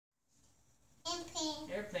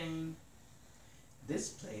Airplane. Airplane. This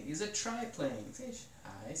plane is a triplane. Fish.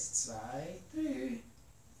 Eins, zwei, drei.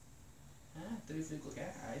 Drei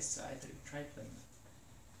gell? Eins, zwei, drei. Triplane.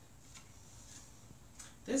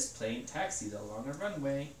 This plane taxis along a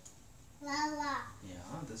runway. Wawa.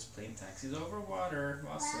 Yeah, this plane taxis over water.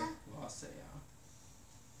 Wasser, yeah.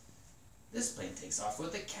 This plane takes off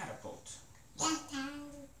with a catapult.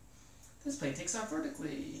 This plane takes off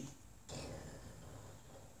vertically.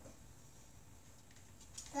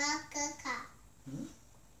 Hmm?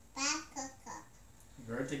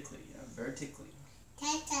 Vertically, yeah, vertically.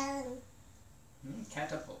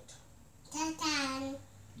 Catapult.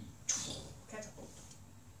 Catapult.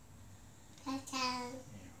 Yeah.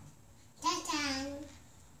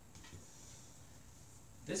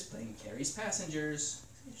 This plane carries passengers.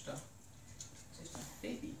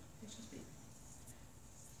 Baby. It's just baby.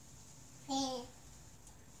 Yeah.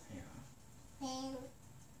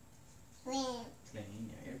 Plane,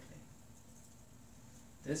 yeah, airplane.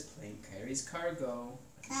 This plane carries cargo.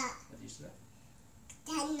 What do you say?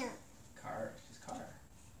 Car. Just car.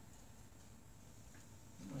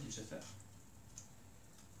 What did you say? What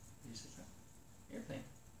did you say? Airplane.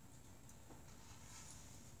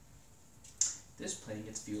 This plane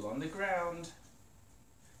gets fuel on the ground.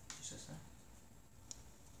 What did you say?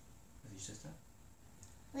 What did you say?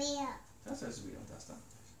 Wheel. Das ist wheel, das da.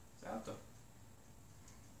 Das Auto.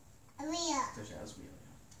 Wheel. Das ist wheel,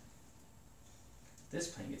 yeah. This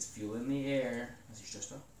plane gets fuel in the air. Was ist das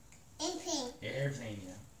da? Airplane. Airplane,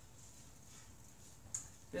 yeah.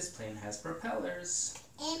 This plane has propellers.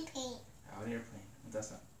 Airplane. How an airplane. What das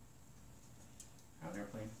da? How an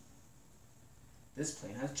airplane. This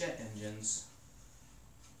plane has jet engines.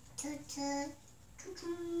 Choo-choo.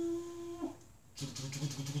 Choo-choo.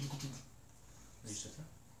 What ist das da?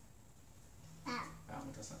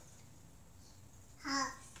 What das da?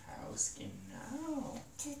 House. House, genau.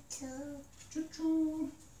 Choo-choo.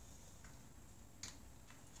 Choo-choo.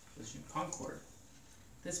 Position Concorde.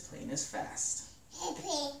 This plane is fast.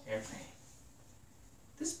 Airplane. Airplane.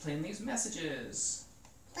 This plane leaves messages.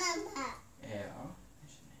 Bamba. Ja.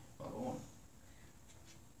 Ballon.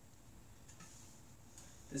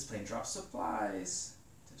 This plane drops supplies.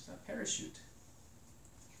 There's a parachute.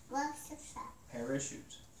 What's the shop?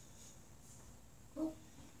 Parachute. Oh.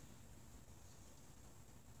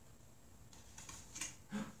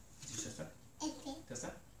 Did you just that? Airplane. Does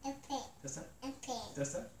that? Airplane. Does that? Airplane.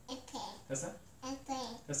 Does that? Airplane. Does that?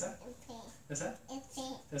 Airplane. Does that? Airplane. Does that?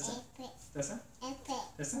 Airplane. Does that? Airplane. Does that? Airplane.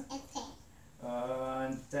 Does that? Airplane.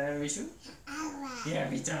 Und der Rishu? Aua. Ja,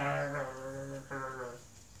 wieder.